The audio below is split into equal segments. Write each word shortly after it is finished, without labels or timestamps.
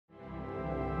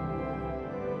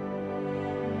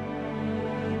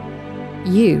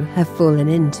You have fallen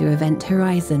into Event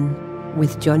Horizon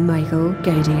with John Michael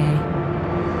Godier.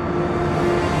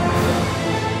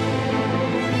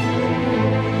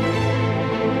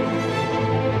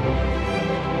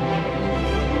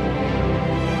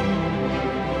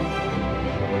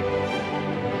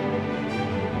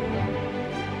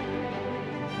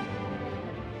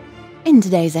 In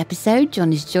today's episode,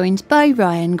 John is joined by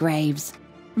Ryan Graves.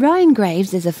 Ryan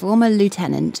Graves is a former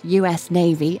lieutenant, US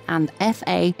Navy and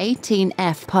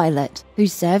FA-18F pilot who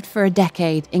served for a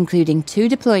decade, including 2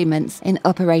 deployments in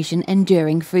Operation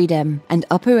Enduring Freedom and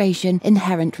Operation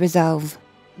Inherent Resolve.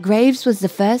 Graves was the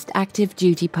first active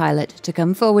duty pilot to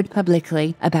come forward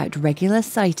publicly about regular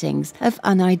sightings of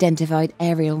unidentified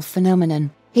aerial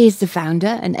phenomenon. He is the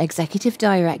founder and executive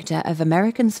director of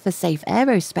Americans for Safe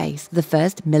Aerospace, the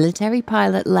first military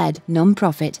pilot-led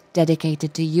non-profit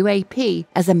dedicated to UAP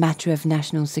as a matter of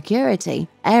national security,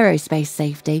 aerospace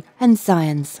safety, and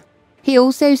science. He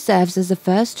also serves as the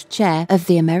first chair of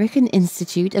the American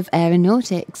Institute of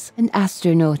Aeronautics and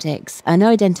Astronautics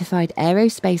Unidentified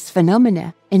Aerospace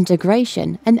Phenomena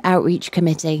Integration and Outreach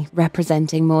Committee,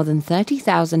 representing more than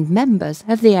 30,000 members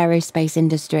of the aerospace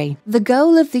industry. The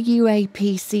goal of the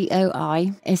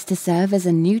UAPCOI is to serve as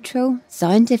a neutral,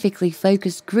 scientifically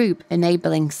focused group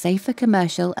enabling safer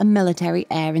commercial and military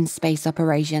air and space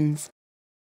operations.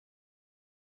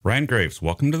 Ryan Graves,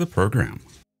 welcome to the program.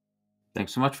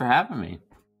 Thanks so much for having me.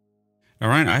 All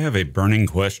right, I have a burning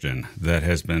question that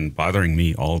has been bothering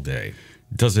me all day.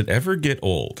 Does it ever get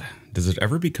old? Does it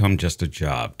ever become just a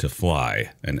job to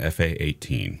fly an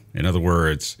FA-18? In other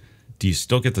words, do you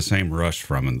still get the same rush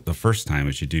from it the first time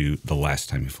as you do the last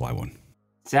time you fly one?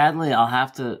 Sadly, I'll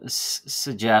have to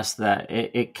suggest that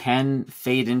it can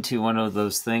fade into one of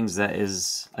those things that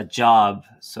is a job,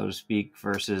 so to speak,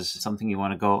 versus something you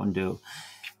want to go out and do.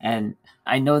 And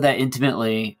I know that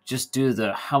intimately just due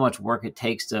to how much work it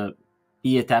takes to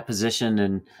be at that position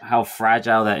and how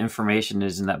fragile that information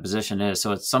is in that position is.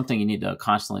 So it's something you need to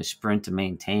constantly sprint to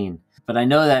maintain. But I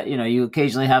know that, you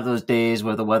occasionally have those days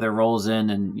where the weather rolls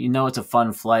in and it's a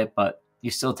fun flight, but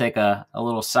you still take a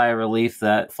little sigh of relief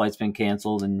that flight's been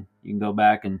canceled and you can go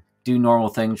back and do normal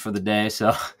things for the day.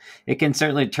 So it can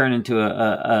certainly turn into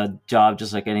a job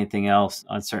just like anything else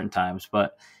on certain times.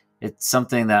 But it's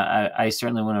something that I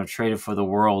certainly wouldn't have traded for the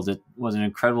world. It was an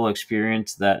incredible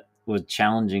experience that was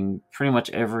challenging pretty much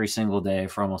every single day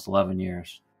for almost 11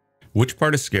 years. Which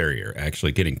part is scarier,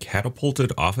 actually getting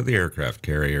catapulted off of the aircraft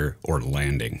carrier or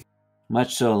landing?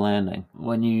 Much so landing.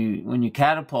 When you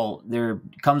catapult, there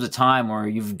comes a time where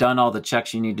you've done all the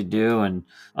checks you need to do and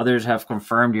others have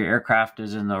confirmed your aircraft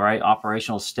is in the right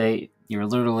operational state. You're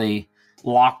literally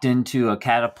locked into a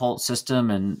catapult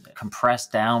system and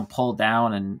compressed down, pulled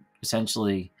down, and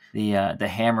essentially the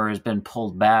hammer has been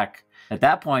pulled back. At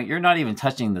that point, you're not even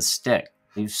touching the stick.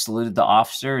 You've saluted the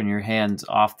officer and your hand's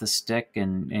off the stick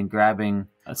and grabbing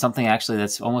something actually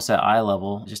that's almost at eye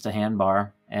level, just a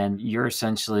handbar, and you're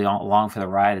essentially along for the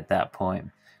ride at that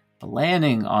point. But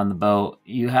landing on the boat,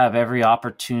 you have every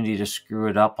opportunity to screw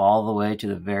it up all the way to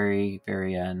the very,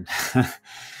 very end.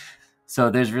 So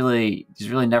there's really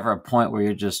never a point where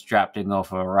you're just strapped to go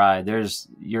for a ride.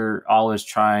 You're always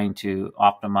trying to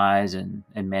optimize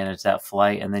and manage that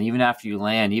flight. And then even after you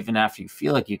land, even after you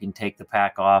feel like you can take the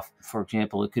pack off, for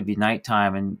example, it could be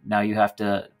nighttime and now you have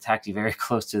to taxi very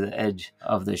close to the edge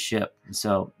of the ship.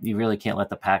 So you really can't let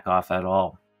the pack off at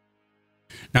all.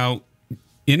 Now,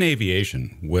 in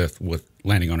aviation, with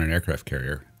landing on an aircraft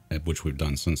carrier, which we've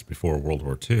done since before World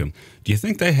War II. Do you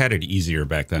think they had it easier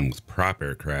back then with prop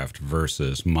aircraft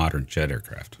versus modern jet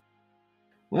aircraft?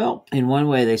 Well, in one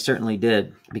way, they certainly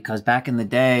did, because back in the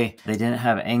day, they didn't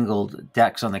have angled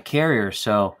decks on the carrier.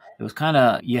 So it was kind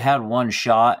of, you had one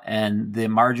shot and the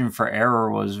margin for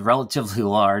error was relatively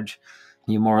large.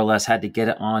 You more or less had to get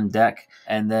it on deck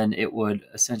and then it would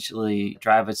essentially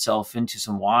drive itself into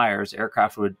some wires.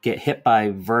 Aircraft would get hit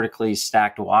by vertically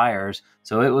stacked wires.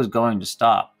 So it was going to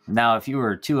stop. Now, if you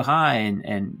were too high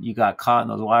and you got caught in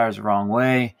those wires the wrong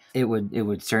way, it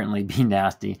would certainly be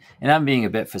nasty. And I'm being a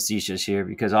bit facetious here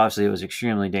because obviously it was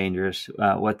extremely dangerous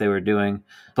what they were doing.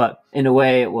 But in a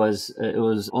way, it was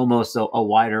almost a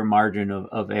wider margin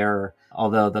of error,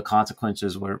 although the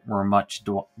consequences were much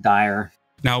dire.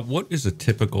 Now, what is a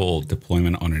typical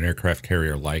deployment on an aircraft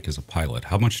carrier like as a pilot?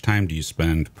 How much time do you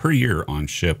spend per year on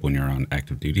ship when you're on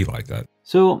active duty like that?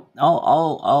 So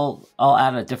I'll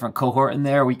add a different cohort in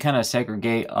there. We kind of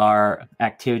segregate our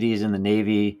activities in the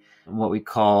Navy, what we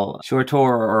call shore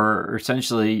tour, or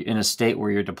essentially in a state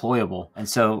where you're deployable. And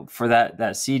so for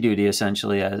that sea duty,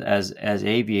 essentially as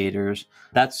aviators,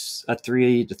 that's a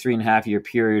 3 to 3.5 year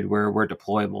period where we're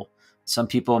deployable. Some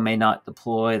people may not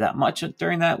deploy that much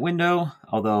during that window,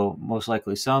 although most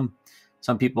likely some.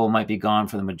 Some people might be gone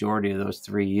for the majority of those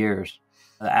 3 years.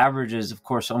 The average is, of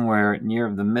course, somewhere near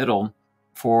the middle.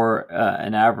 For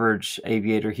an average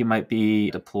aviator, he might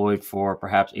be deployed for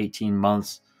perhaps 18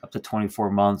 months, up to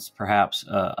 24 months, perhaps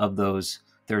of those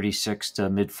 36 to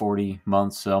mid 40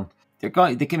 months. So they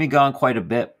can be gone quite a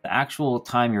bit. The actual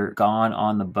time you're gone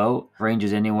on the boat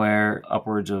ranges anywhere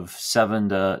upwards of 7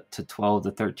 to 12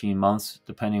 to 13 months,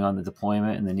 depending on the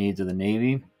deployment and the needs of the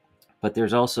Navy. But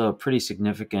there's also a pretty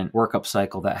significant workup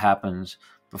cycle that happens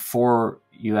before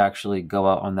you actually go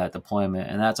out on that deployment.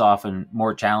 And that's often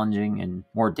more challenging and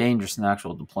more dangerous than the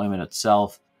actual deployment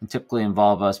itself, and typically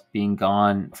involve us being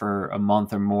gone for a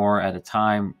month or more at a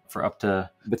time for up to,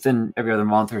 within every other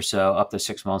month or so, up to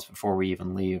 6 months before we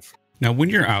even leave. Now, when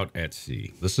you're out at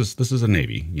sea, this is a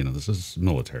Navy, this is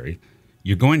military.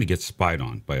 You're going to get spied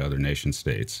on by other nation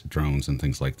states, drones and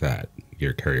things like that,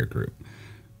 your carrier group.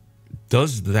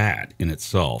 Does that in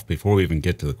itself, before we even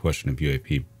get to the question of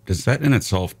UAP, does that in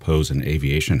itself pose an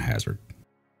aviation hazard?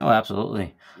 Oh,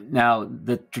 absolutely. Now,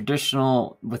 the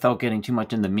traditional, without getting too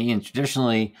much into means,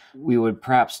 traditionally, we would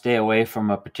perhaps stay away from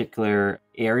a particular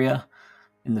area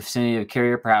in the vicinity of a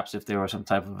carrier, perhaps if there was some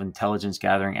type of intelligence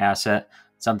gathering asset,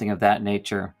 something of that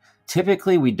nature.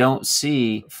 Typically, we don't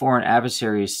see foreign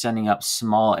adversaries sending up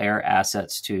small air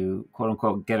assets to, quote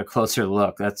unquote, get a closer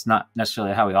look. That's not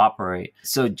necessarily how we operate.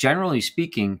 So generally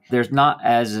speaking, there's not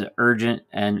as urgent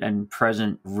and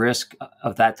present risk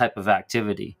of that type of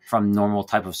activity from normal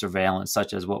type of surveillance,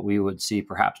 such as what we would see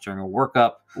perhaps during a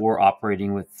workup or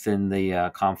operating within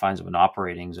the confines of an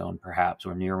operating zone, perhaps,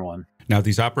 or near one. Now,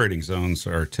 these operating zones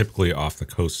are typically off the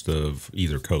coast of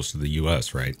either coast of the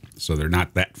U.S., right? So they're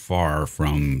not that far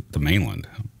from the mainland,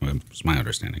 is my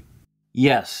understanding.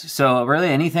 Yes. So really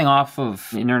anything off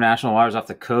of international waters off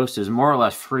the coast is more or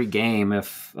less free game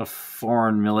if a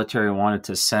foreign military wanted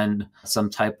to send some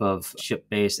type of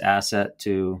ship-based asset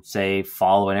to, say,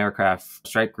 follow an aircraft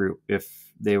strike group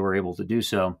if they were able to do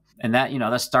so. And that,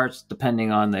 that starts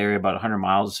depending on the area, about 100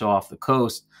 miles or so off the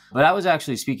coast. But I was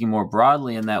actually speaking more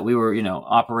broadly in that we were,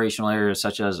 operational areas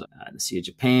such as the Sea of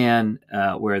Japan,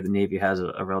 where the Navy has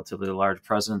a relatively large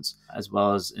presence, as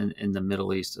well as in the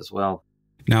Middle East as well.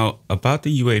 Now, about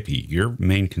the UAP, your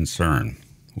main concern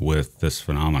with this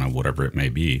phenomenon, whatever it may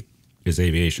be, is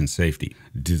aviation safety.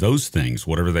 Do those things,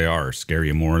 whatever they are, scare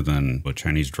you more than a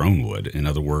Chinese drone would? In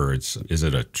other words, is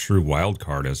it a true wild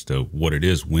card as to what it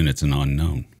is when it's an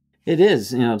unknown? It is,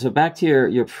 so back to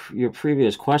your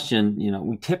previous question,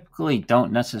 we typically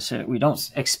don't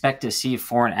expect to see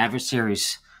foreign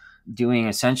adversaries doing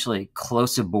essentially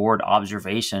close aboard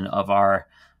observation of our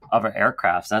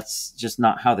aircraft. That's just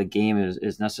not how the game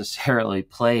is necessarily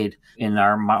played in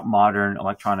our modern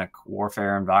electronic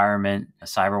warfare environment, a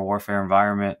cyber warfare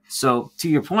environment. So to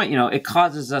your point, it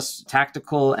causes us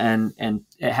tactical and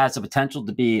it has the potential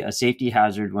to be a safety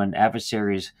hazard when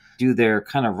adversaries do their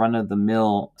kind of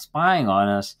run-of-the-mill spying on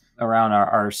us around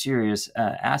our serious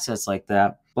assets like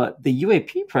that. But the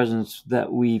UAP presence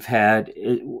that we've had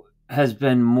has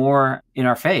been more in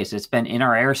our face. It's been in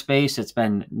our airspace. It's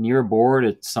been near board.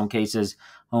 In some cases,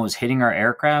 almost hitting our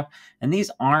aircraft. And these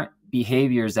aren't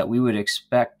behaviors that we would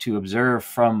expect to observe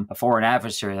from a foreign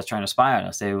adversary that's trying to spy on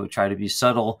us. They would try to be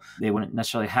subtle. They wouldn't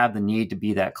necessarily have the need to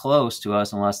be that close to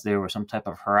us unless there were some type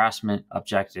of harassment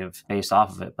objective based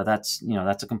off of it. But that's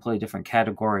a completely different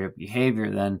category of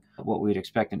behavior than what we'd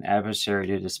expect an adversary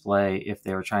to display if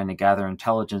they were trying to gather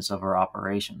intelligence of our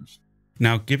operations.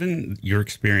 Now, given your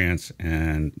experience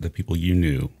and the people you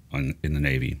knew in the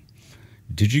Navy,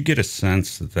 did you get a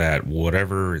sense that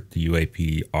whatever the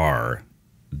UAP are,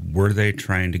 were they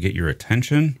trying to get your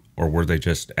attention, or were they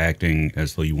just acting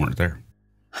as though you weren't there?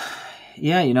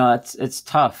 Yeah, it's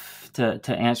tough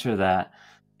to answer that.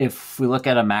 If we look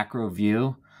at a macro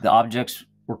view, the objects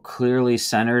were clearly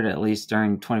centered, at least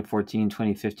during 2014,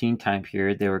 2015 time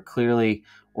period. They were clearly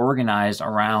organized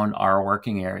around our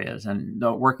working areas. And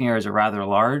the working areas are rather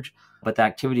large, but the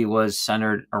activity was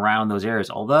centered around those areas,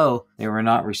 although they were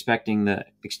not respecting the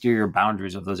exterior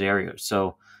boundaries of those areas.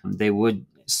 So they would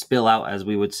spill out, as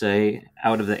we would say,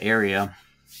 out of the area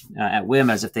at whim,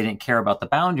 as if they didn't care about the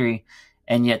boundary,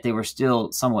 and yet they were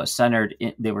still somewhat centered.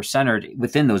 They were centered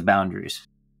within those boundaries.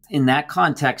 In that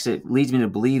context, it leads me to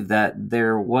believe that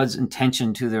there was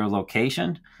intention to their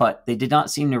location, but they did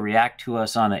not seem to react to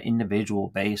us on an individual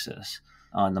basis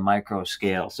on the micro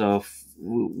scale. So if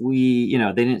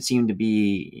they didn't seem to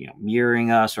be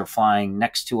mirroring us or flying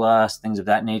next to us, things of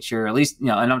that nature, at least, and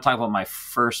I'm talking about my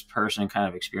first person kind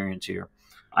of experience here.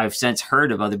 I've since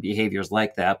heard of other behaviors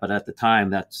like that, but at the time,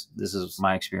 this is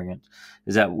my experience,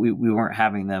 is that we weren't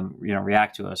having them,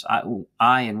 react to us. When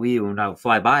I would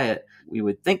fly by it, we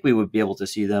would think we would be able to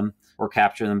see them or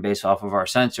capture them based off of our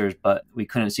sensors, but we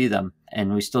couldn't see them.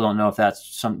 And we still don't know if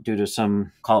that's due to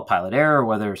some, call it pilot error,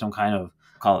 whether some kind of,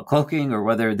 call it cloaking, or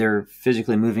whether they're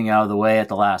physically moving out of the way at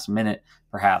the last minute,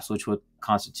 perhaps, which would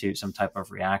constitute some type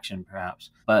of reaction,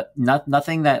 perhaps. But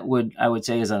nothing that I would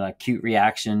say is an acute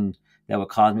reaction that would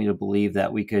cause me to believe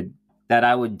that that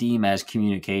I would deem as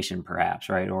communication, perhaps,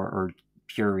 right? Or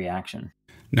pure reaction.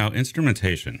 Now,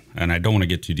 instrumentation, and I don't want to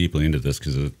get too deeply into this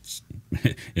because it's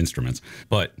instruments,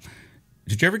 but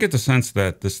did you ever get the sense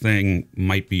that this thing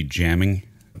might be jamming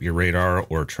your radar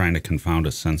or trying to confound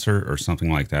a sensor or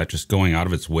something like that, just going out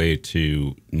of its way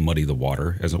to muddy the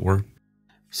water, as it were?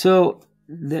 So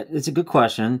it's a good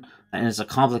question, and it's a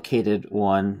complicated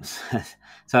one.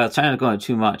 So I'll try not to go into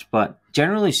too much, but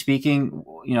generally speaking,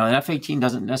 an F-18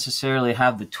 doesn't necessarily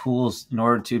have the tools in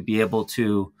order to be able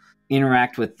to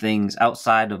interact with things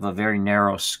outside of a very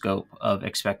narrow scope of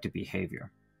expected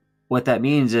behavior. What that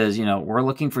means is, we're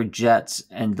looking for jets,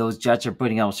 and those jets are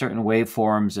putting out certain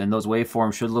waveforms, and those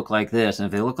waveforms should look like this. And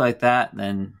if they look like that,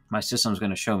 then my system's going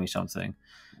to show me something.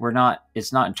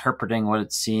 It's not interpreting what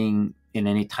it's seeing in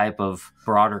any type of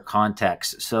broader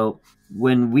context. So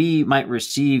when we might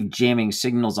receive jamming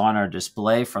signals on our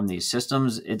display from these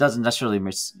systems, it doesn't necessarily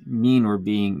mean we're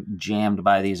being jammed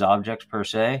by these objects per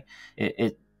se.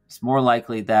 It's more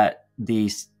likely that the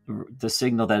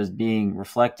signal that is being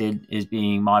reflected is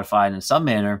being modified in some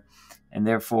manner, and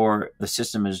therefore the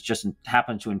system is just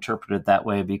happened to interpret it that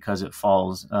way because it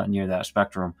falls near that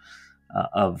spectrum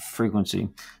of frequency.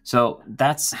 So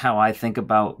that's how I think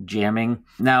about jamming.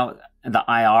 Now, the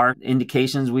IR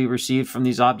indications we received from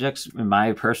these objects, in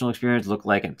my personal experience, look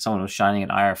like someone was shining an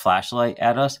IR flashlight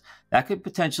at us. That could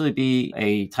potentially be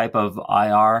a type of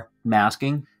IR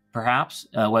masking, perhaps,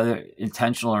 whether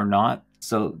intentional or not.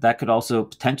 So that could also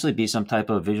potentially be some type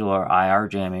of visual or IR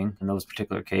jamming in those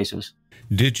particular cases.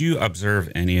 Did you observe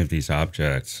any of these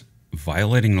objects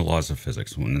violating the laws of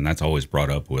physics? And that's always brought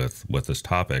up with this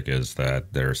topic, is that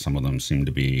some of them seem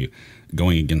to be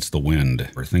going against the wind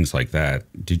or things like that.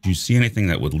 Did you see anything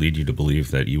that would lead you to believe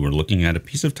that you were looking at a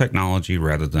piece of technology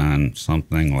rather than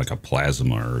something like a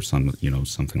plasma or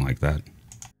something like that?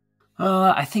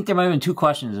 I think there might have been two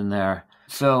questions in there.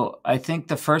 So I think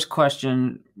the first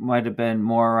question might have been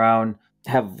more around,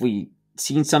 have we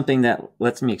seen something that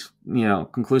lets me,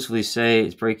 conclusively say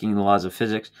it's breaking the laws of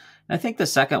physics? And I think the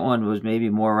second one was maybe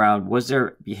more around, was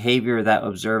there behavior that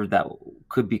observed that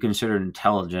could be considered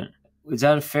intelligent? Is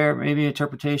that a fair, maybe,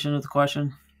 interpretation of the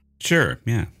question? Sure.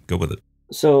 Yeah. Go with it.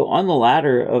 So on the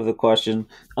latter of the question,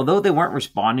 although they weren't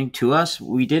responding to us,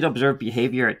 we did observe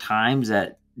behavior at times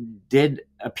that did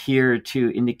appear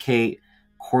to indicate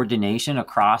coordination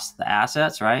across the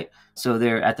assets, right? So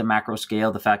they're at the macro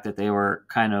scale, the fact that they were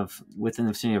kind of within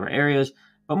the vicinity of our areas.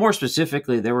 But more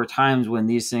specifically, there were times when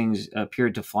these things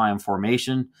appeared to fly in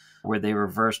formation, where they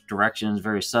reversed directions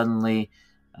very suddenly,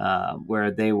 where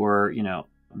they were,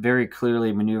 very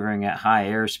clearly maneuvering at high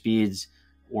air speeds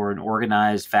or in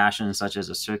organized fashion, such as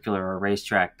a circular or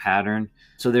racetrack pattern.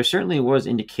 So there certainly was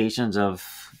indications of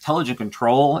intelligent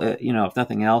control, if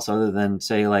nothing else, other than,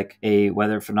 say, like a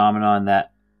weather phenomenon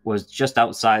that was just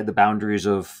outside the boundaries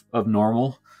of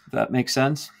normal, if that makes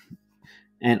sense.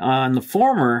 And on the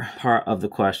former part of the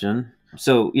question,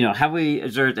 so, have we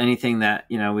observed anything that,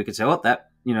 we could say, oh, that,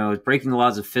 is breaking the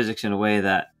laws of physics in a way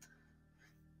that,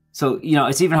 so,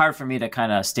 it's even hard for me to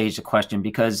kind of stage the question,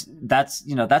 because that's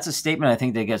a statement I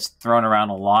think that gets thrown around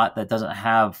a lot that doesn't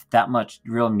have that much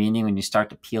real meaning when you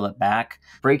start to peel it back.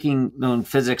 Breaking known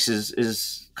physics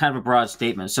is kind of a broad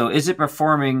statement. So is it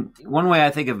performing? One way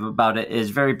I think about it is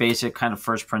very basic kind of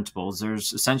first principles.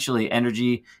 There's essentially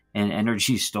energy and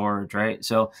energy storage, right?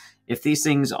 So if these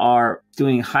things are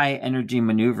doing high energy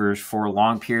maneuvers for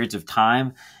long periods of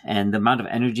time, and the amount of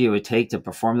energy it would take to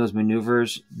perform those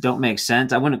maneuvers don't make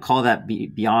sense, I wouldn't call that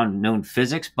beyond known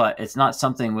physics, but it's not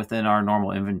something within our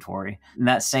normal inventory. And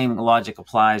that same logic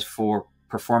applies for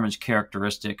performance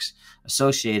characteristics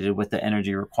associated with the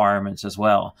energy requirements as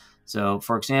well. So,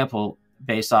 for example,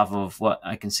 based off of what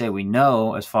I can say we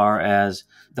know as far as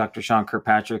Dr. Sean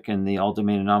Kirkpatrick and the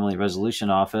All-Domain Anomaly Resolution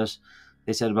Office,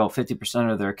 they said about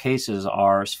 50% of their cases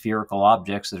are spherical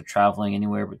objects that are traveling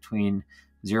anywhere between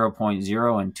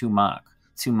 0.0 and 2 Mach.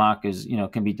 2 Mach is,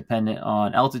 can be dependent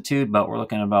on altitude, but we're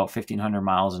looking at about 1,500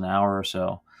 miles an hour or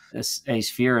so. A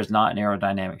sphere is not an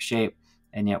aerodynamic shape.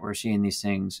 and yet we're seeing these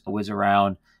things whiz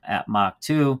around at Mach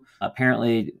 2,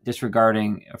 apparently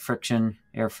disregarding friction,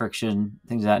 air friction,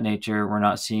 things of that nature. We're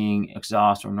not seeing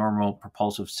exhaust or normal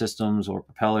propulsive systems or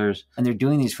propellers. And they're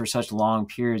doing these for such long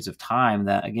periods of time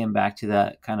that, again, back to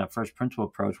that kind of first principle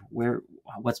approach,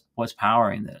 what's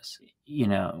powering this?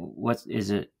 What is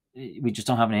it? We just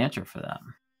don't have an answer for that.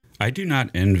 I do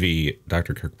not envy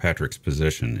Dr. Kirkpatrick's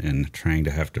position in trying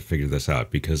to have to figure this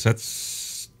out, because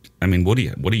what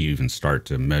do you even start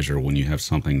to measure when you have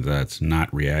something that's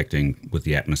not reacting with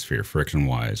the atmosphere friction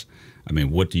wise? I mean,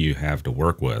 what do you have to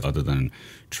work with other than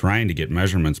trying to get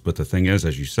measurements? But the thing is,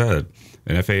 as you said,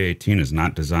 an FA-18 is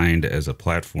not designed as a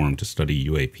platform to study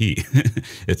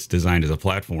UAP. It's designed as a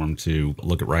platform to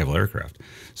look at rival aircraft.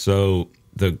 So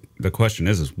the question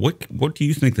is what do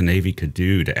you think the Navy could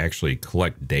do to actually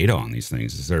collect data on these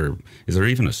things? Is there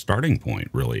even a starting point,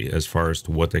 really, as far as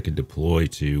to what they could deploy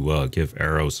to give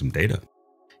Aero some data?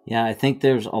 Yeah, I think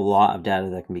there's a lot of data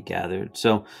that can be gathered.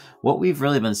 So what we've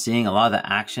really been seeing, a lot of the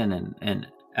action and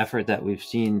effort that we've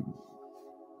seen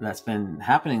that's been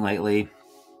happening lately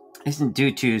isn't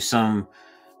due to some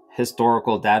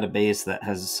historical database that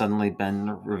has suddenly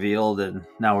been revealed and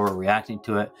now we're reacting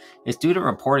to it. It's due to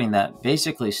reporting that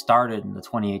basically started in the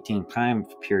 2018 time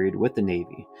period with the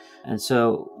Navy. And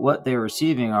so what they're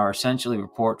receiving are essentially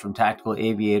reports from tactical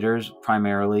aviators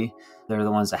primarily. They're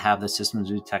the ones that have the systems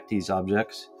to detect these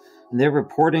objects. And they're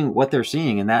reporting what they're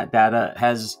seeing, and that data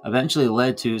has eventually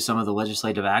led to some of the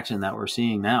legislative action that we're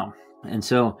seeing now. And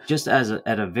so just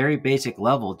at a very basic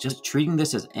level, just treating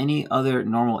this as any other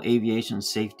normal aviation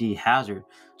safety hazard,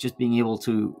 just being able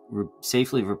to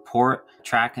safely report,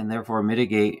 track, and therefore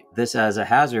mitigate this as a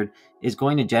hazard is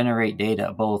going to generate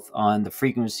data both on the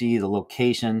frequency, the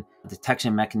location,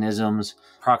 detection mechanisms,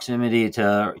 proximity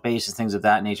to bases, things of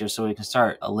that nature, so we can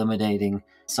start eliminating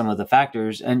some of the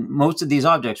factors. And most of these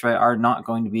objects, right, are not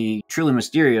going to be truly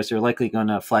mysterious. They're likely going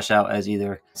to flesh out as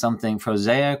either something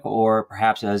prosaic or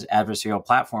perhaps as adversarial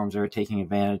platforms that are taking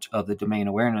advantage of the domain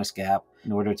awareness gap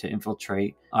in order to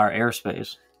infiltrate our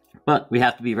airspace. But we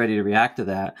have to be ready to react to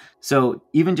that. So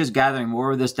even just gathering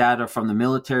more of this data from the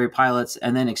military pilots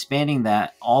and then expanding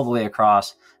that all the way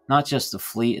across, not just the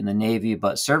fleet and the Navy,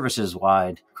 but services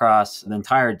wide across the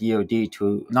entire DoD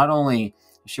to not only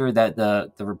ensure that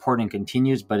the reporting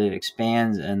continues, but it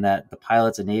expands, and that the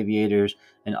pilots and aviators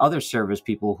and other service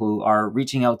people who are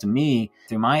reaching out to me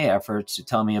through my efforts to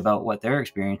tell me about what they're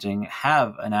experiencing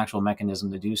have an actual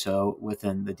mechanism to do so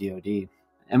within the DoD.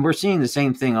 And we're seeing the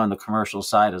same thing on the commercial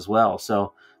side as well.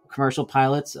 So commercial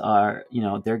pilots are,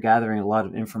 they're gathering a lot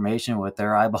of information with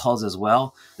their eyeballs as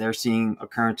well. They're seeing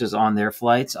occurrences on their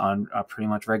flights on a pretty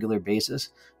much regular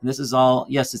basis. And this is all,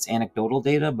 yes, it's anecdotal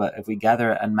data, but if we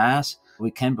gather it en masse,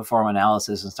 we can perform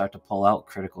analysis and start to pull out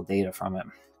critical data from it.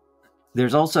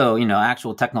 There's also,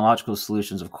 actual technological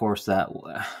solutions, of course, that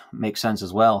make sense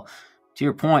as well. To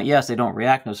your point, yes, they don't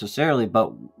react necessarily,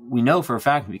 but we know for a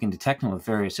fact we can detect them with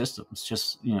various systems.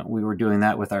 Just, we were doing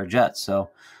that with our jets. So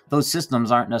those systems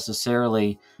aren't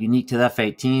necessarily unique to the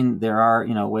F-18. There are,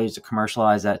 ways to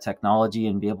commercialize that technology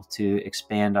and be able to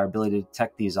expand our ability to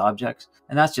detect these objects.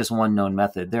 And that's just one known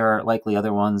method. There are likely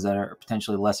other ones that are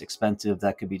potentially less expensive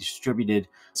that could be distributed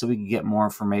so we can get more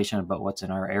information about what's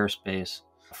in our airspace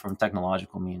from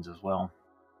technological means as well.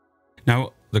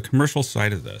 Now, the commercial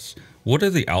side of this, what are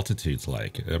the altitudes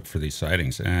like for these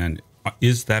sightings? And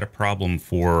is that a problem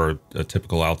for a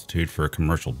typical altitude for a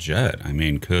commercial jet? I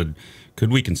mean, could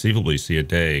we conceivably see a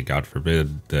day, God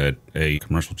forbid, that a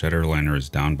commercial jet airliner is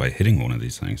down by hitting one of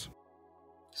these things?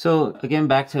 So again,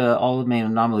 back to All-Domain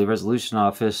Anomaly Resolution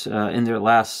Office, in their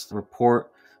last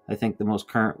report, I think the most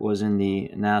current was in the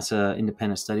NASA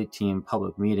Independent Study Team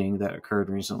public meeting that occurred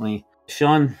recently.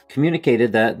 Sean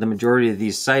communicated that the majority of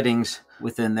these sightings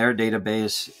within their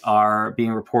database are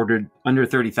being reported under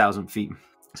 30,000 feet.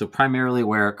 So primarily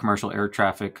where commercial air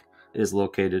traffic is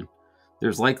located.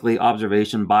 There's likely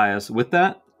observation bias with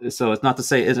that. So it's not to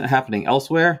say it isn't happening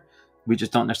elsewhere. We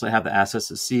just don't necessarily have the assets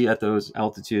to see at those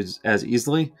altitudes as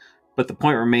easily. But the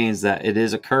point remains that it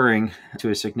is occurring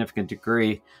to a significant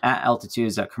degree at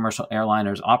altitudes that commercial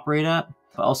airliners operate at,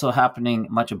 but also happening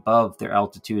much above their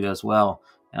altitude as well.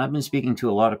 And I've been speaking to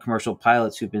a lot of commercial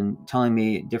pilots who've been telling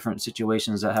me different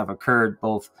situations that have occurred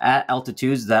both at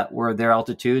altitudes that were their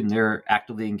altitude, and they're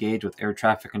actively engaged with air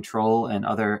traffic control and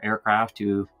other aircraft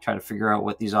to try to figure out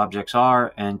what these objects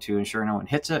are and to ensure no one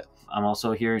hits it. I'm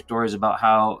also hearing stories about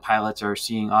how pilots are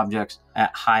seeing objects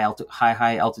at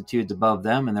high altitudes above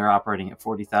them, and they're operating at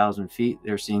 40,000 feet.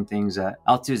 They're seeing things at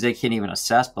altitudes they can't even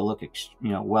assess, but look,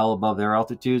 well above their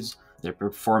altitudes. They're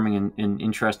performing in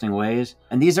interesting ways.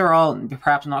 And these are all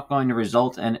perhaps not going to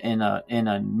result in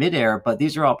a midair, but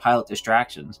these are all pilot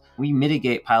distractions. We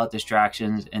mitigate pilot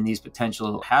distractions and these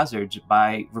potential hazards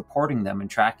by reporting them and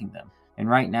tracking them. And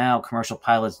right now, commercial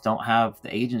pilots don't have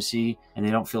the agency and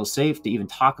they don't feel safe to even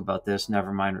talk about this,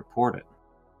 never mind report it.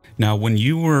 Now, when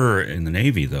you were in the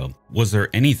Navy, though, was there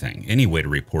any way to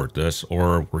report this,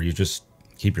 or were you just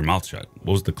keep your mouth shut?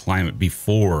 What was the climate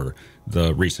before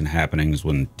the recent happenings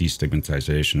when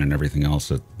destigmatization and everything else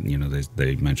that,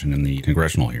 they mentioned in the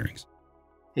congressional hearings?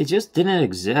 It just didn't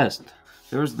exist.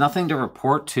 There was nothing to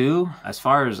report to, as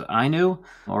far as I knew,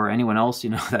 or anyone else,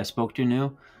 that I spoke to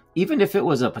knew. Even if it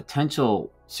was a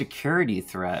potential security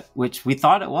threat, which we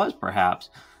thought it was perhaps,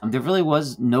 there really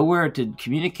was nowhere to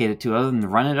communicate it to other than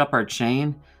run it up our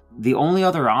chain. The only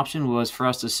other option was for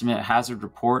us to submit hazard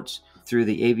reports through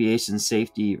the Aviation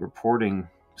Safety Reporting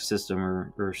System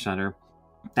or Center.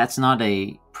 That's not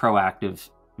a proactive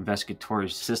investigatory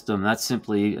system. That's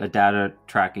simply a data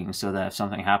tracking so that if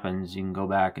something happens, you can go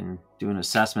back and do an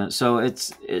assessment. So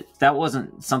that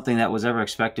wasn't something that was ever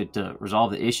expected to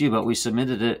resolve the issue, but we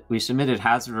submitted it. We submitted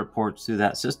hazard reports through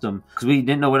that system because we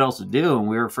didn't know what else to do, and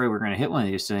we were afraid we were going to hit one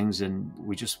of these things, and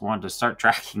we just wanted to start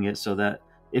tracking it so that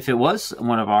if it was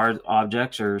one of our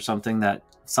objects or something, that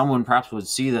someone perhaps would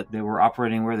see that they were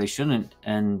operating where they shouldn't,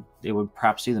 and they would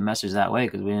perhaps see the message that way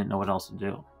because we didn't know what else to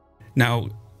do. Now,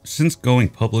 since going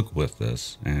public with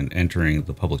this and entering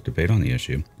the public debate on the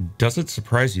issue, does it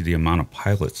surprise you the amount of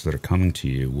pilots that are coming to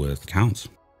you with counts?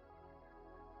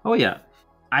 Oh yeah,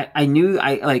 I knew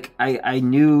I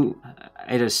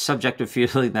had a subjective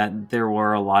feeling that there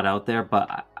were a lot out there,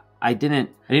 but I didn't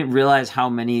realize how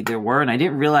many there were, and I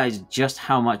didn't realize just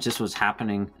how much this was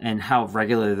happening and how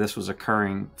regularly this was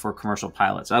occurring for commercial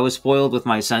pilots. I was spoiled with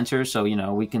my sensors, so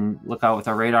we can look out with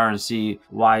our radar and see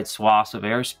wide swaths of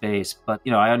airspace. But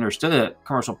I understood that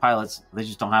commercial pilots, they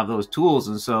just don't have those tools,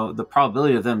 and so the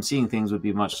probability of them seeing things would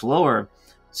be much lower.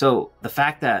 So the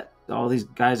fact that all these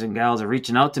guys and gals are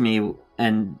reaching out to me,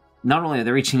 and not only are they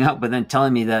reaching out, but then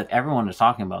telling me that everyone is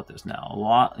talking about this now. A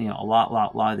lot of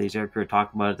these aircrew are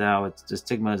talking about it now. The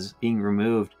stigma is being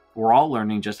removed. We're all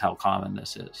learning just how common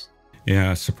this is.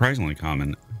 Yeah, surprisingly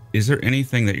common. Is there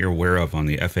anything that you're aware of on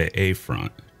the FAA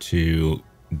front to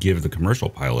give the commercial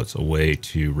pilots a way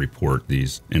to report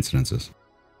these incidences?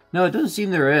 No, it doesn't seem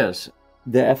there is.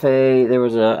 The FAA, there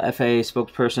was a FAA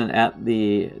spokesperson at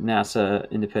the NASA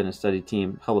Independent Study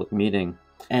Team public meeting,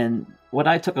 and what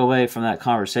I took away from that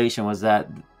conversation was that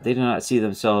they do not see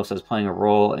themselves as playing a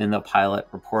role in the pilot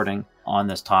reporting on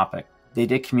this topic. They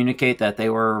did communicate that they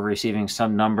were receiving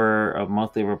some number of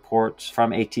monthly reports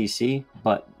from ATC,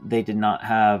 but they did not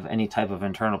have any type of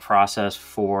internal process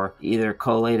for either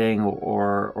collating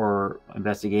or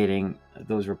investigating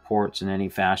those reports in any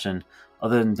fashion,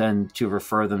 other than to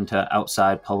refer them to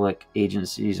outside public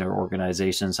agencies or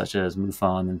organizations such as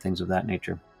MUFON and things of that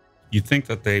nature. You'd think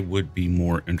that they would be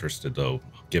more interested, though,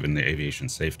 given the aviation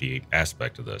safety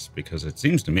aspect of this, because it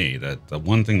seems to me that the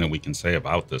one thing that we can say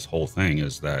about this whole thing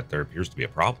is that there appears to be a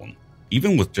problem,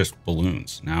 even with just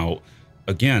balloons. Now,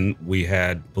 again, we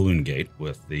had Balloon Gate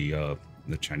with the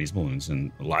Chinese balloons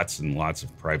and lots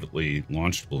of privately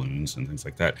launched balloons and things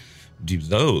like that. Do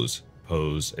those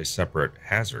pose a separate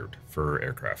hazard for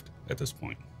aircraft at this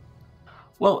point?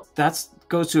 Well, that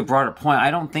goes to a broader point.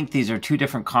 I don't think these are two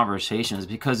different conversations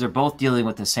because they're both dealing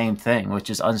with the same thing,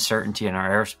 which is uncertainty in our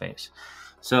airspace.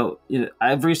 So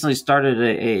I've recently started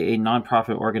a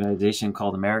nonprofit organization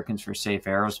called Americans for Safe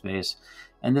Aerospace,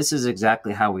 and this is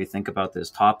exactly how we think about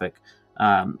this topic.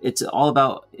 It's all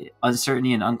about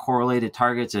uncertainty and uncorrelated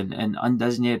targets and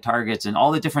undesignated targets and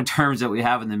all the different terms that we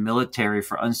have in the military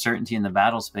for uncertainty in the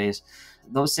battle space.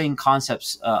 Those same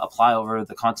concepts apply over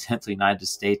the continental United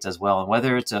States as well. And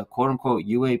whether it's a quote unquote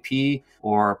UAP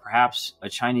or perhaps a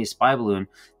Chinese spy balloon,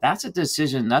 that's a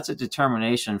decision, that's a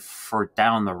determination for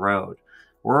down the road.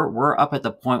 We're up at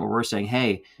the point where we're saying,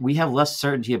 hey, we have less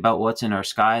certainty about what's in our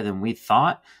sky than we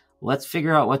thought. Let's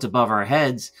figure out what's above our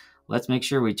heads. Let's make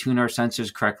sure we tune our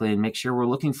sensors correctly and make sure we're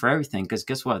looking for everything. Because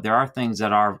guess what? There are things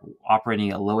that are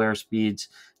operating at low air speeds.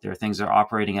 There are things that are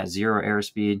operating at zero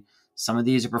airspeed. Some of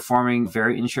these are performing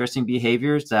very interesting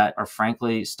behaviors that are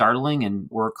frankly startling, and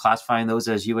we're classifying those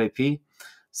as UAP.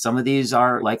 Some of these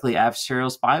are likely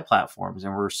adversarial spy platforms,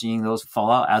 and we're seeing those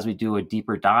fall out as we do a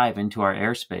deeper dive into our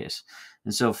airspace.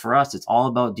 And so for us, it's all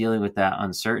about dealing with that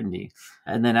uncertainty.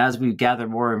 And then as we gather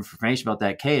more information about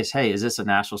that case, hey, is this a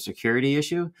national security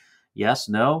issue? Yes,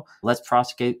 no. Let's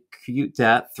prosecute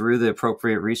that through the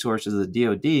appropriate resources of the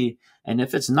DoD. And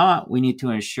if it's not, we need to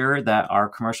ensure that our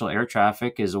commercial air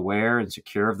traffic is aware and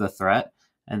secure of the threat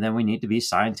And then we need to be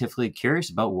scientifically curious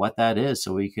about what that is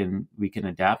so we can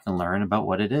adapt and learn about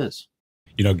what it is.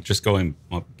 You know, just going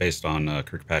based on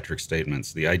Kirkpatrick's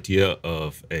statements, the idea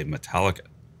of a metallic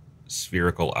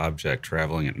spherical object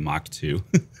traveling at Mach 2,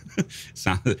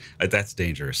 that's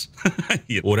dangerous.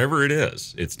 Whatever it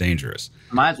is, it's dangerous.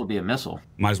 Might as well be a missile.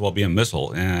 Might as well be a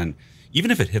missile. And even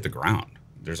if it hit the ground,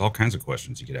 there's all kinds of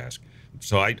questions you could ask.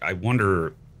 So I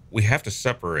wonder, we have to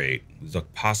separate the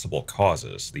possible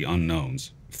causes, the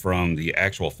unknowns, from the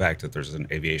actual fact that there's an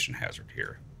aviation hazard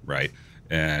here, right?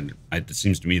 And it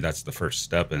seems to me that's the first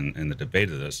step in the debate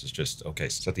of this is just, okay,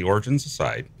 set the origins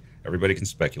aside. Everybody can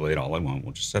speculate all I want.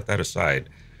 We'll just set that aside.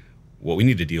 What we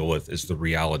need to deal with is the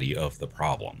reality of the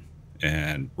problem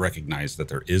and recognize that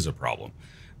there is a problem.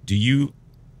 Do you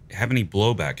have any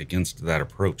blowback against that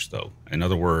approach, though? In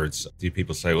other words, do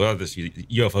people say, well, this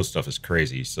UFO stuff is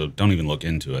crazy, so don't even look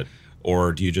into it?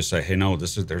 Or do you just say, hey, no,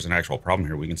 there's an actual problem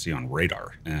here we can see on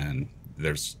radar, and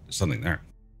there's something there?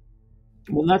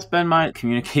 Well, that's been my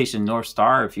communication North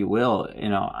Star, if you will.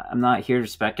 I'm not here to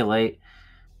speculate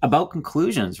about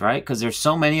conclusions, right? Because there's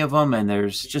so many of them, and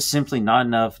there's just simply not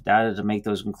enough data to make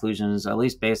those conclusions, at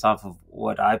least based off of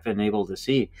what I've been able to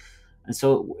see. And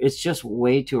so it's just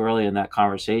way too early in that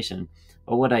conversation.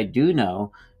 But what I do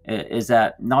know is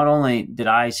that not only did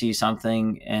I see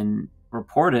something and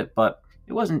report it, but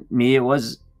it wasn't me. It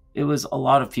was a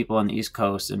lot of people on the East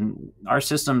Coast, and our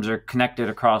systems are connected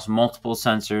across multiple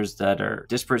sensors that are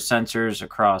disparate sensors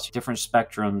across different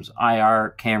spectrums, IR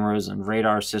cameras and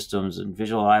radar systems and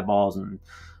visual eyeballs and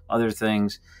other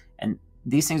things. And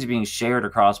these things are being shared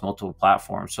across multiple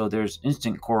platforms. So there's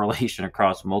instant correlation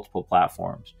across multiple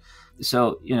platforms.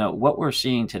 So, what we're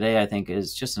seeing today, I think,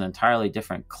 is just an entirely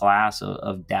different class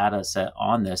of data set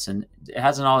on this. And it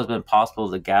hasn't always been possible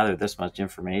to gather this much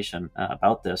information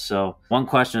about this. So one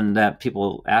question that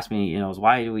people ask me, is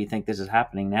why do we think this is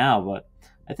happening now? But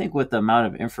I think with the amount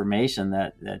of information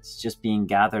that's just being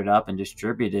gathered up and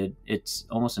distributed, it's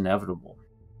almost inevitable.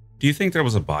 Do you think there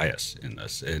was a bias in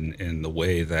this, in the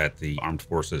way that the armed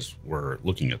forces were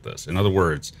looking at this? In other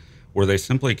words, were they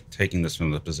simply taking this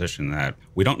from the position that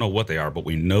we don't know what they are, but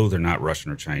we know they're not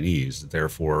Russian or Chinese,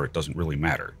 therefore it doesn't really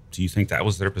matter? Do you think that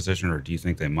was their position, or do you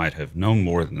think they might have known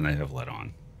more than they have let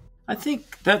on? I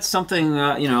think that's something,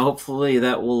 hopefully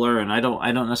that we'll learn. I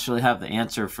don't necessarily have the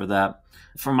answer for that.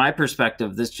 From my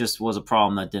perspective, this just was a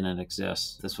problem that didn't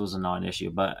exist. This was a non-issue,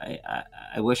 but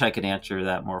I wish I could answer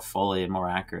that more fully and more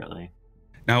accurately.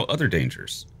 Now, other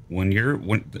dangers.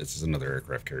 This is another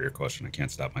aircraft carrier question, I can't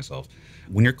stop myself.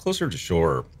 When you're closer to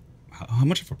shore, how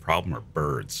much of a problem are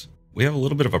birds? We have a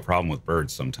little bit of a problem with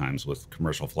birds sometimes with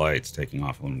commercial flights taking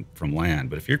off from land,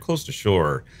 but if you're close to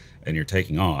shore and you're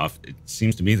taking off, it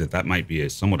seems to me that might be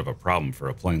somewhat of a problem for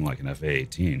a plane like an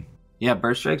FA-18. Yeah,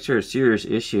 bird strikes are a serious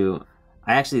issue.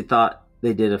 I actually thought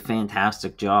they did a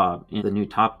fantastic job in the new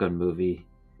Top Gun movie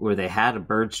where they had a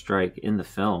bird strike in the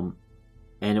film.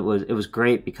 And it was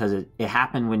great because it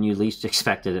happened when you least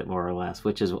expected it, more or less,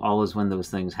 which is always when those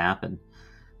things happen.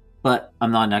 But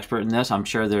I'm not an expert in this. I'm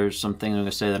sure there's some things I'm going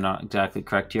to say that are not exactly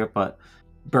correct here, but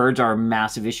birds are a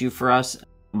massive issue for us.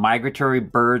 Migratory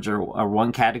birds are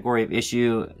one category of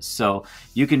issue. So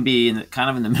you can be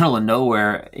kind of in the middle of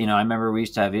nowhere. I remember we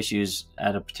used to have issues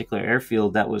at a particular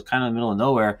airfield that was kind of in the middle of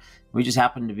nowhere. We just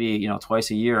happened to be, twice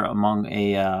a year among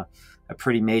a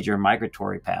pretty major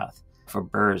migratory path for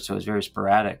birds, so it's very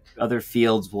sporadic. Other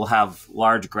fields will have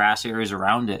large grass areas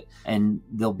around it, and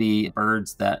there'll be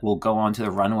birds that will go onto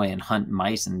the runway and hunt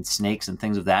mice and snakes and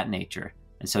things of that nature.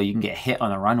 And so you can get hit on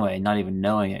the runway not even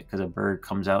knowing it because a bird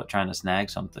comes out trying to snag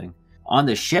something. On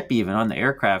the ship, even on the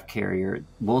aircraft carrier,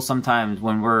 we'll sometimes,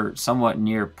 when we're somewhat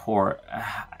near port,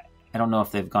 I don't know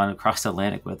if they've gone across the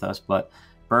Atlantic with us, but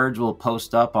birds will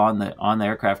post up on the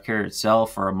aircraft carrier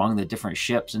itself or among the different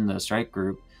ships in the strike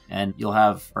group. And you'll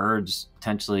have birds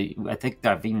potentially, I think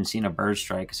I've even seen a bird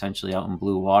strike essentially out in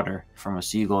blue water from a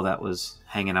seagull that was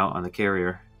hanging out on the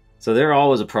carrier. So they're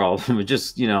always a problem,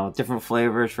 just, different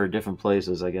flavors for different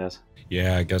places, I guess.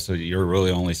 Yeah, I guess you're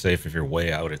really only safe if you're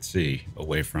way out at sea,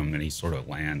 away from any sort of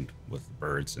land with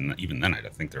birds. And even then, I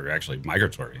think they're actually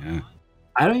migratory, yeah.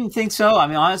 I don't even think so. I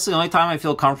mean, honestly, the only time I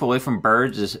feel comfortable away from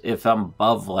birds is if I'm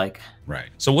above, Right.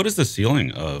 So what is the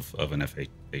ceiling of an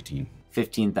F-18?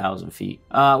 15,000 feet.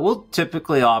 We'll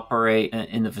typically operate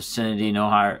in the vicinity, no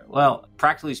higher, well,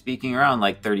 practically speaking, around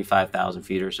 35,000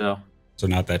 feet or so. So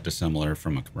not that dissimilar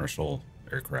from a commercial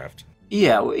aircraft.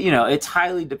 Yeah, it's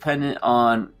highly dependent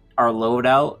on our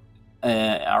loadout,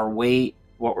 our weight,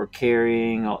 what we're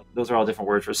carrying. Those are all different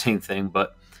words for the same thing,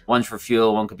 but one's for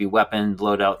fuel, one could be weapons,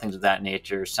 loadout, things of that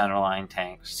nature, centerline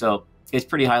tanks. So it's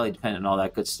pretty highly dependent on all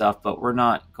that good stuff, but we're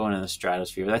not going in the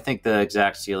stratosphere. I think the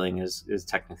exact ceiling is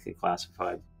technically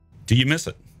classified. Do you miss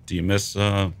it? Do you miss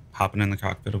hopping in the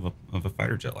cockpit of a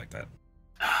fighter jet like that?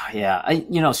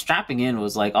 Yeah, strapping in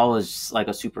was like always like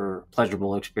a super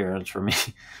pleasurable experience for me.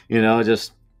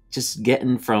 Just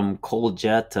getting from cold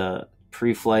jet to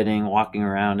pre-flighting, walking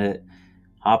around it,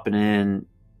 hopping in,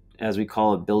 as we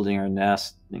call it, building our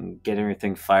nest and getting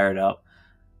everything fired up.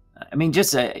 I mean,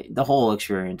 just the whole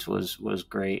experience was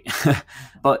great.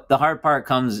 But the hard part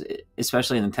comes,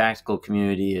 especially in the tactical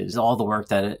community, is all the work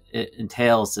that it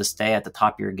entails to stay at the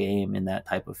top of your game in that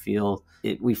type of field.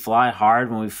 We fly hard.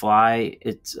 When we fly,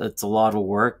 it's a lot of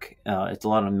work. It's a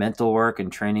lot of mental work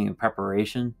and training and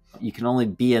preparation. You can only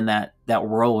be in that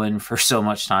whirlwind for so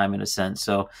much time, in a sense.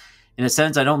 So in a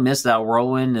sense, I don't miss that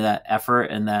whirlwind, that effort,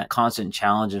 and that constant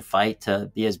challenge and fight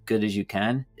to be as good as you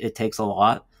can. It takes a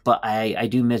lot. But I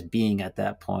do miss being at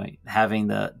that point, having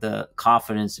the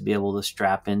confidence to be able to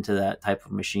strap into that type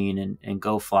of machine and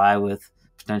go fly with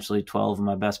potentially 12 of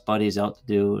my best buddies out to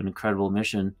do an incredible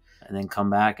mission and then come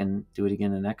back and do it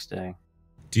again the next day.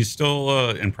 Do you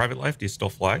still, in private life, do you still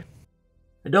fly?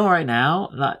 I don't right now,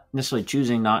 not necessarily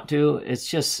choosing not to. It's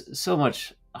just so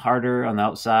much harder on the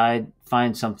outside.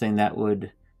 Find something that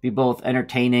would be both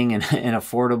entertaining and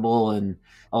affordable and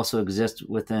also exist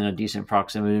within a decent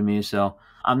proximity to me. So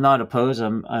I'm not opposed.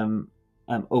 I'm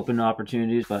open to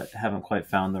opportunities, but haven't quite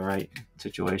found the right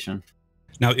situation.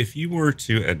 Now, if you were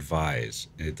to advise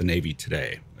the Navy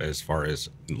today, as far as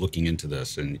looking into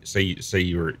this, and say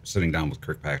you were sitting down with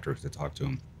Kirkpatrick to talk to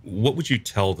him, what would you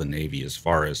tell the Navy as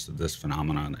far as this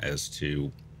phenomenon, as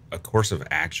to a course of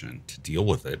action to deal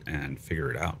with it and figure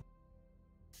it out?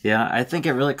 Yeah, I think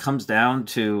it really comes down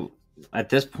to, at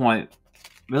this point,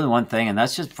 really one thing, and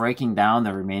that's just breaking down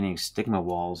the remaining stigma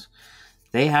walls.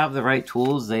 They have the right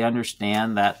tools. They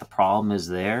understand that the problem is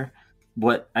there.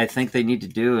 What I think they need to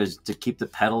do is to keep the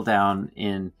pedal down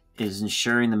is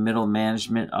ensuring the middle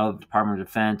management of Department of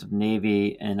Defense, of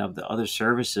Navy, and of the other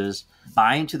services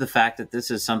buy into the fact that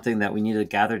this is something that we need to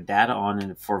gather data on,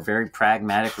 and for very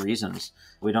pragmatic reasons.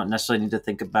 We don't necessarily need to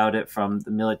think about it from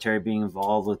the military being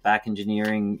involved with back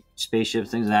engineering,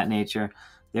 spaceships, things of that nature.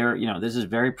 This is a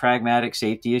very pragmatic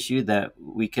safety issue that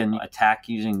we can attack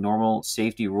using normal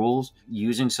safety rules,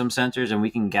 using some sensors, and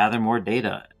we can gather more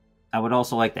data. I would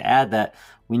also like to add that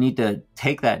we need to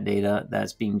take that data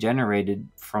that's being generated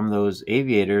from those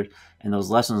aviators and those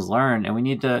lessons learned, and we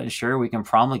need to ensure we can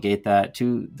promulgate that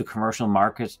to the commercial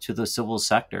markets, to the civil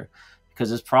sector, because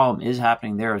this problem is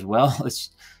happening there as well.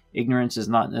 Ignorance is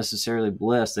not necessarily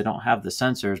bliss. They don't have the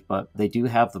sensors, but they do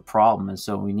have the problem. And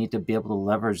so we need to be able to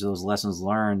leverage those lessons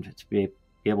learned to be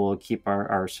able to keep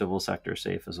our civil sector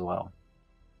safe as well.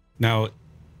 Now,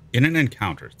 in an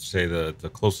encounter, say the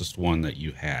closest one that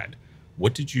you had,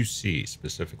 what did you see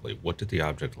specifically? What did the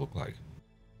object look like?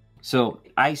 So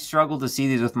I struggled to see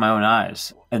these with my own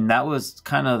eyes. And that was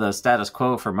kind of the status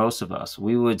quo for most of us.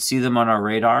 We would see them on our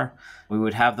radar. We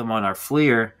would have them on our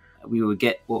FLIR. We would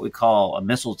get what we call a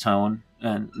missile tone,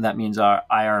 and that means our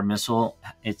IR missile,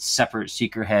 its separate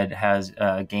seeker head, has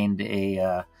gained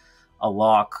a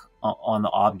lock on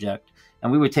the object.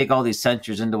 And we would take all these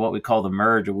sensors into what we call the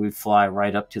merge, or we'd fly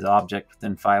right up to the object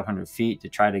within 500 feet to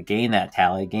try to gain that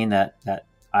tally, gain that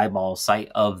eyeball sight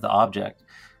of the object.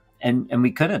 And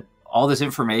we couldn't. All this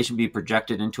information be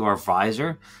projected into our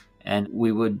visor, and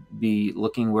we would be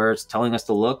looking where it's telling us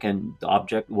to look, and the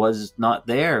object was not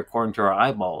there according to our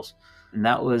eyeballs. And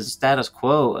that was status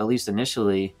quo, at least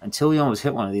initially, until we almost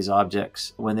hit one of these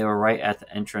objects when they were right at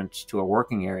the entrance to our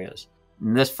working areas.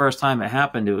 And this first time it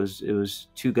happened, it was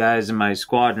two guys in my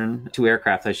squadron, two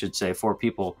aircraft, I should say, 4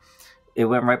 people. It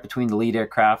went right between the lead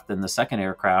aircraft and the second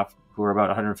aircraft, who were about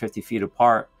 150 feet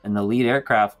apart. And the lead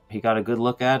aircraft, he got a good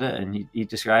look at it, and he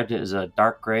described it as a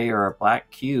dark gray or a black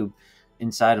cube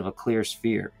inside of a clear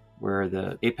sphere, where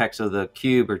the apex of the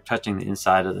cube are touching the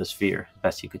inside of the sphere,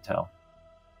 best you could tell.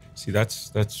 See,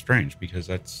 that's strange, because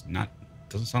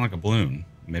doesn't sound like a balloon.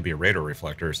 Maybe a radar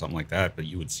reflector or something like that, but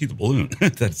you would see the balloon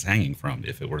that it's hanging from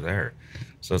if it were there.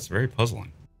 So it's very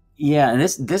puzzling. Yeah, and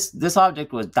this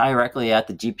object was directly at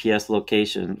the GPS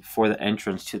location for the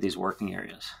entrance to these working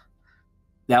areas.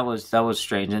 That was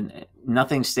strange, and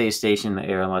nothing stays stationed in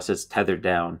the air unless it's tethered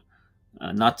down.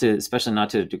 Especially not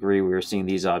to the degree we were seeing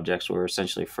these objects were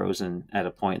essentially frozen at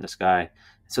a point in the sky.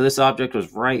 So this object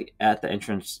was right at the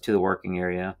entrance to the working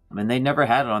area, and they never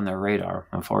had it on their radar,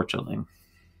 unfortunately, in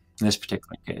this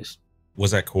particular case.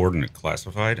 Was that coordinate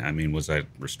classified? I mean, was that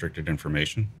restricted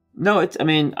information? No, it's. I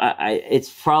mean, it's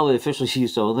probably officially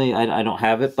use only. I don't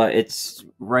have it, but it's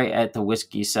right at the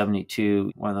Whiskey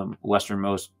 72, one of the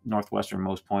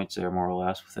northwesternmost points there, more or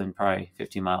less, within probably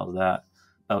 15 miles of that,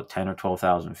 about 10 or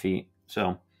 12,000 feet.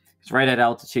 So it's right at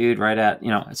altitude, right at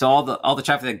it's all the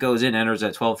traffic that goes in enters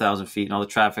at 12,000 feet, and all the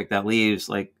traffic that leaves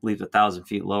 1,000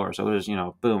 feet lower. So it was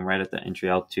boom, right at the entry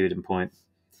altitude and point.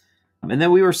 And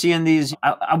then we were seeing these.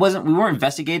 We weren't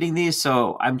investigating these,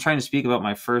 so I'm trying to speak about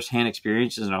my firsthand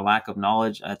experiences and our lack of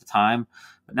knowledge at the time.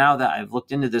 But now that I've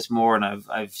looked into this more and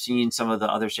I've seen some of the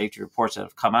other safety reports that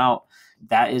have come out,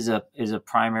 that is a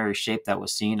primary shape that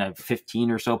was seen. I've 15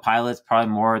 or so pilots,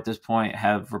 probably more at this point,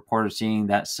 have reported seeing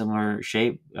that similar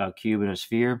shape, cube and a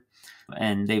sphere.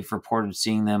 And they've reported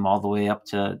seeing them all the way up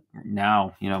to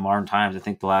now, modern times. I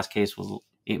think the last case was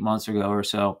 8 months ago or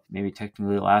so, maybe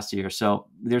technically last year. So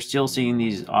they're still seeing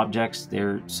these objects.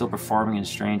 They're still performing in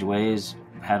strange ways.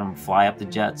 Had them fly up the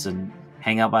jets and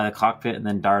hang out by the cockpit and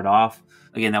then dart off.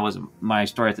 Again, that wasn't my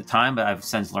story at the time, but I've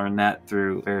since learned that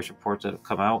through various reports that have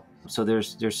come out. So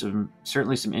there's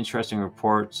certainly some interesting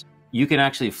reports. You can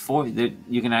actually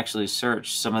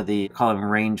search some of the, call them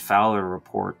range Fowler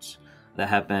reports that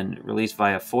have been released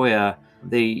via FOIA.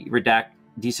 They redact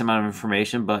decent amount of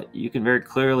information, but you can very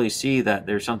clearly see that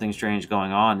there's something strange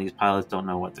going on. These pilots don't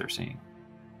know what they're seeing.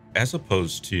 As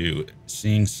opposed to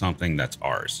seeing something that's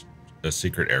ours, a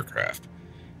secret aircraft.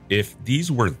 If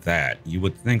these were that, you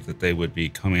would think that they would be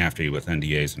coming after you with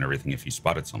NDAs and everything if you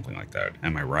spotted something like that.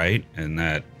 Am I right? And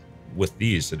that with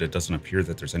these, that it doesn't appear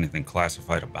that there's anything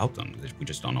classified about them. We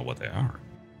just don't know what they are.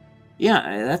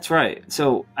 Yeah, that's right.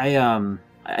 So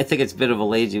I think it's a bit of a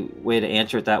lazy way to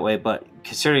answer it that way, but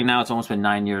considering now it's almost been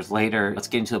 9 years later, it's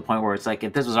getting to the point where it's like,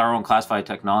 if this was our own classified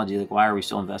technology, like, why are we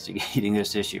still investigating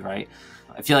this issue, right?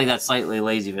 I feel like that's slightly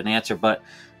lazy of an answer, but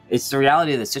it's the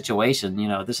reality of the situation.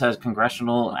 This has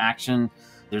congressional action.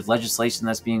 There's legislation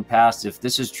that's being passed. If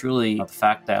this is truly the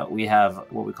fact that we have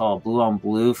what we call a blue on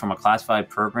blue from a classified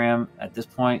program at this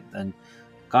point, then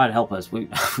God help us. We've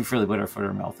really put our foot in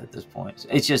our mouth at this point.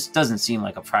 It just doesn't seem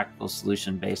like a practical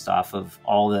solution based off of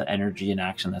all the energy and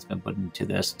action that's been put into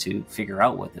this to figure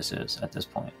out what this is at this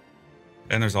point.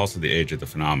 And there's also the age of the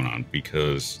phenomenon,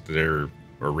 because there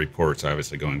are reports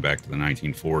obviously going back to the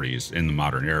 1940s in the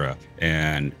modern era,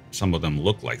 and some of them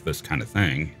look like this kind of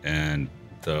thing. And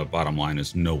the bottom line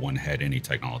is no one had any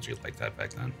technology like that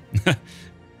back then.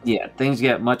 Yeah, things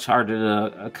get much harder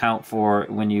to account for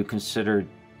when you consider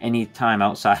any time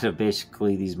outside of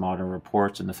basically these modern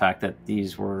reports and the fact that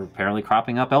these were apparently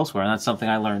cropping up elsewhere. And that's something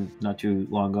I learned not too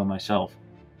long ago myself.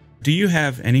 Do you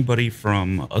have anybody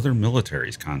from other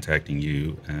militaries contacting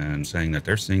you and saying that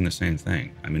they're seeing the same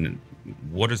thing? I mean,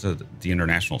 what is the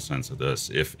international sense of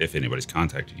this, if anybody's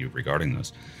contacted you regarding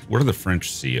this? What do the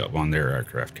French see on their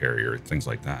aircraft carrier, things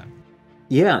like that?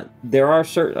 Yeah, there are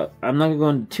certain, I'm not going to go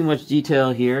into too much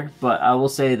detail here, but I will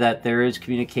say that there is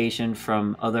communication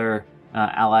from other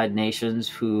allied nations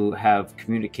who have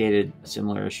communicated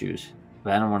similar issues,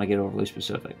 but I don't want to get overly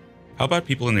specific. How about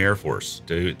people in the Air Force?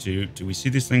 Do we see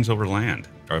these things over land?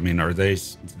 I mean, they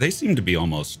seem to be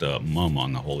almost mum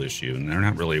on the whole issue, and they're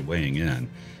not really weighing in.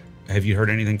 Have you heard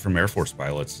anything from Air Force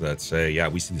pilots that say, yeah,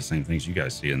 we see the same things you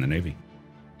guys see in the Navy?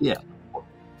 Yeah,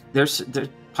 there's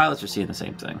pilots are seeing the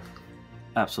same thing.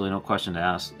 Absolutely, no question to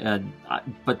ask.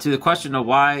 But to the question of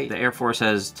why the Air Force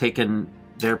has taken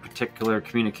their particular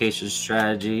communications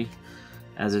strategy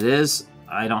as it is,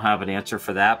 I don't have an answer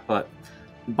for that. But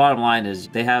the bottom line is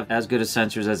they have as good as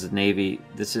sensors as the Navy.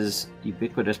 This is a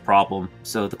ubiquitous problem.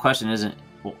 So the question isn't,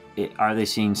 well, are they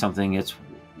seeing something? It's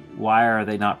why are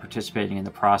they not participating in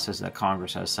the process that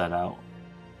Congress has set out?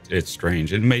 It's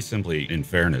strange. It may simply, in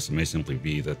fairness, it may simply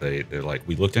be that they're like,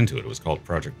 we looked into it. It was called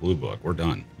Project Blue Book. We're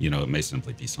done. It may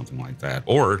simply be something like that.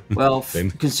 Or, well,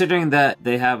 considering that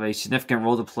they have a significant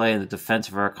role to play in the defense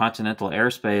of our continental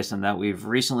airspace, and that we've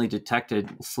recently detected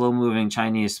slow-moving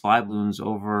Chinese spy balloons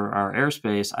over our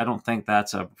airspace, I don't think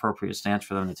that's an appropriate stance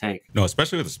for them to take. No,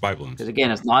 especially with the spy balloons. Because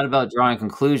again, it's not about drawing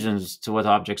conclusions to what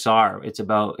objects are. It's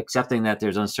about accepting that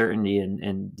there's uncertainty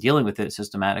and dealing with it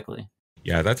systematically.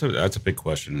 Yeah, that's a big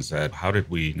question, is that how did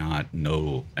we not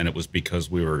know? And it was because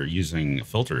we were using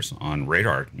filters on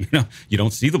radar. You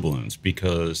don't see the balloons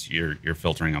because you're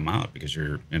filtering them out because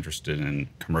you're interested in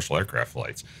commercial aircraft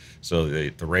flights. So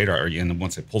the radar, and then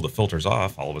once they pull the filters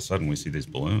off, all of a sudden we see these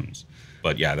balloons.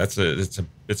 But yeah, it's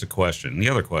a question. And the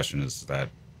other question is that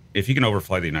if you can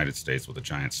overfly the United States with a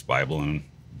giant spy balloon,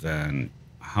 then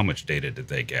how much data did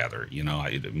they gather?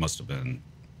 It must have been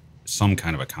some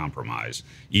kind of a compromise.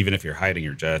 Even if you're hiding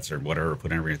your jets or whatever,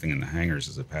 putting everything in the hangars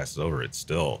as it passes over, it's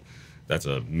still That's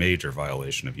a major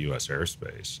violation of U.S.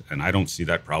 airspace, and I don't see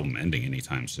that problem ending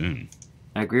anytime soon.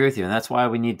 I agree with you, and that's why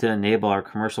we need to enable our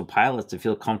commercial pilots to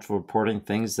feel comfortable reporting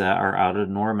things that are out of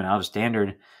norm and out of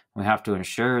standard. We have to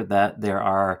ensure that there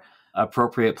are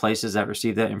appropriate places that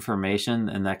receive that information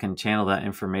and that can channel that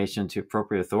information to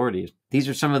appropriate authorities. These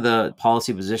are some of the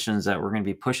policy positions that we're going to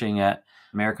be pushing at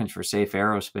Americans for Safe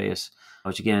Aerospace,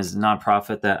 which again is a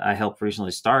nonprofit that I helped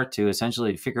recently start to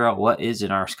essentially figure out what is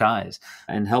in our skies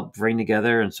and help bring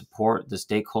together and support the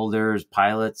stakeholders,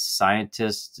 pilots,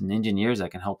 scientists, and engineers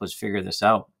that can help us figure this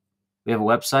out. We have a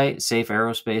website,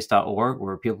 safeaerospace.org,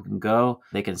 where people can go.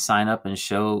 They can sign up and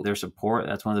show their support.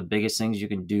 That's one of the biggest things you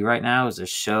can do right now is to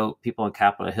show people on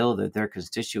Capitol Hill that their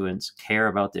constituents care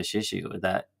about this issue,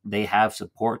 that they have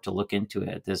support to look into it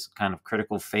at this kind of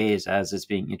critical phase as it's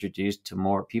being introduced to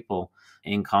more people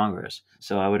in Congress.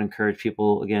 So I would encourage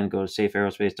people, again, go to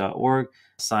safeaerospace.org,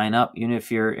 sign up, even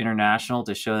if you're international,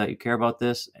 to show that you care about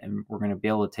this. And we're going to be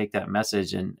able to take that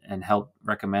message and help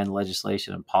recommend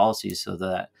legislation and policies so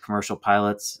that commercial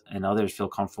pilots and others feel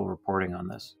comfortable reporting on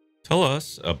this. Tell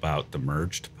us about the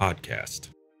Merged podcast.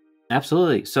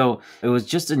 Absolutely. So it was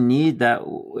just a need that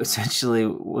essentially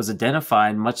was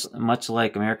identified, much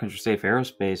like Americans for Safe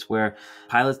Aerospace, where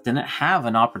pilots didn't have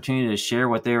an opportunity to share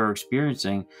what they were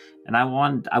experiencing. And I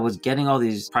was getting all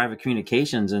these private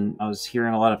communications, and I was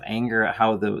hearing a lot of anger at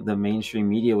how the mainstream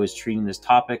media was treating this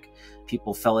topic.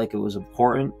 People felt like it was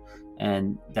important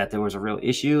and that there was a real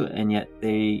issue, and yet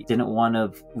they didn't want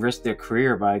to risk their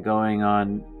career by going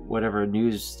on whatever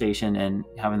news station and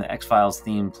having the X-Files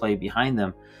theme play behind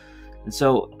them. And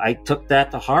so I took that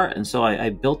to heart. And so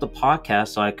I built a podcast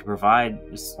so I could provide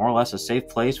more or less a safe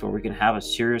place where we can have a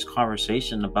serious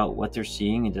conversation about what they're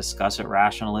seeing and discuss it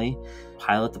rationally,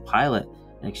 pilot to pilot,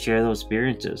 and share those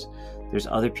experiences. There's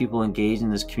other people engaged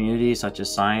in this community, such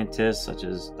as scientists, such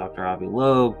as Dr. Avi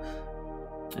Loeb,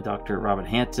 Dr. Robin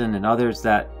Hanson, and others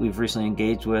that we've recently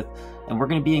engaged with. And we're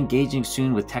going to be engaging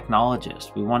soon with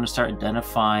technologists. We want to start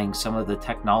identifying some of the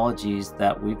technologies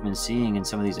that we've been seeing in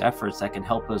some of these efforts that can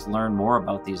help us learn more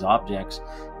about these objects.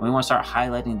 And we want to start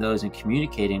highlighting those and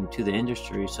communicating to the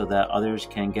industry so that others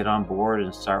can get on board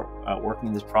and start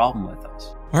working this problem with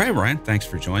us. All right, Ryan, thanks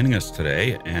for joining us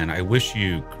today. And I wish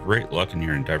you great luck in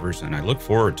your endeavors. And I look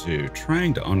forward to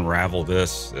trying to unravel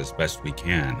this as best we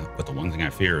can. But the one thing I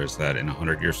fear is that in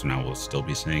 100 years from now, we'll still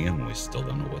be seeing them and we still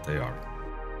don't know what they are.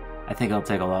 I think it'll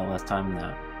take a lot less time than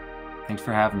that. Thanks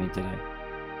for having me today.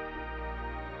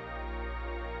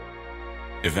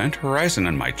 Event Horizon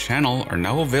and my channel are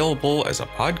now available as a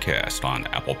podcast on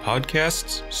Apple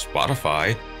Podcasts,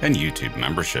 Spotify, and YouTube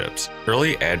memberships.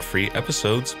 Early ad-free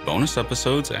episodes, bonus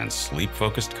episodes, and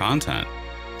sleep-focused content.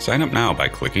 Sign up now by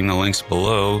clicking the links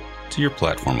below to your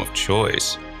platform of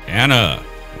choice. Anna,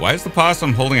 why is the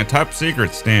possum holding a top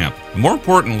secret stamp? And more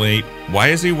importantly, why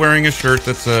is he wearing a shirt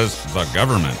that says the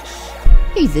government?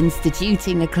 He's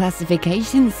instituting a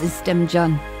classification system,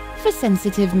 John, for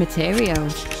sensitive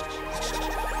materials.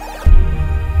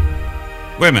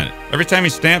 Wait a minute. Every time he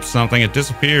stamps something, it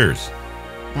disappears.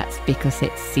 That's because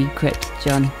it's secret,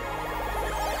 John.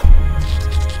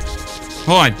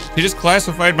 Hold on. He just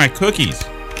classified my cookies.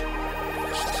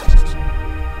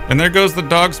 And there goes the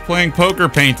dogs playing poker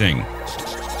painting.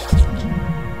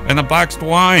 And the boxed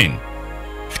wine.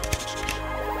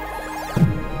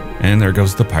 And there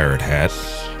goes the pirate hat.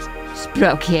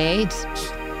 Sprocket,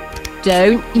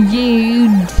 don't you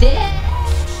dare!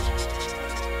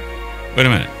 Wait a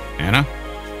minute. Anna?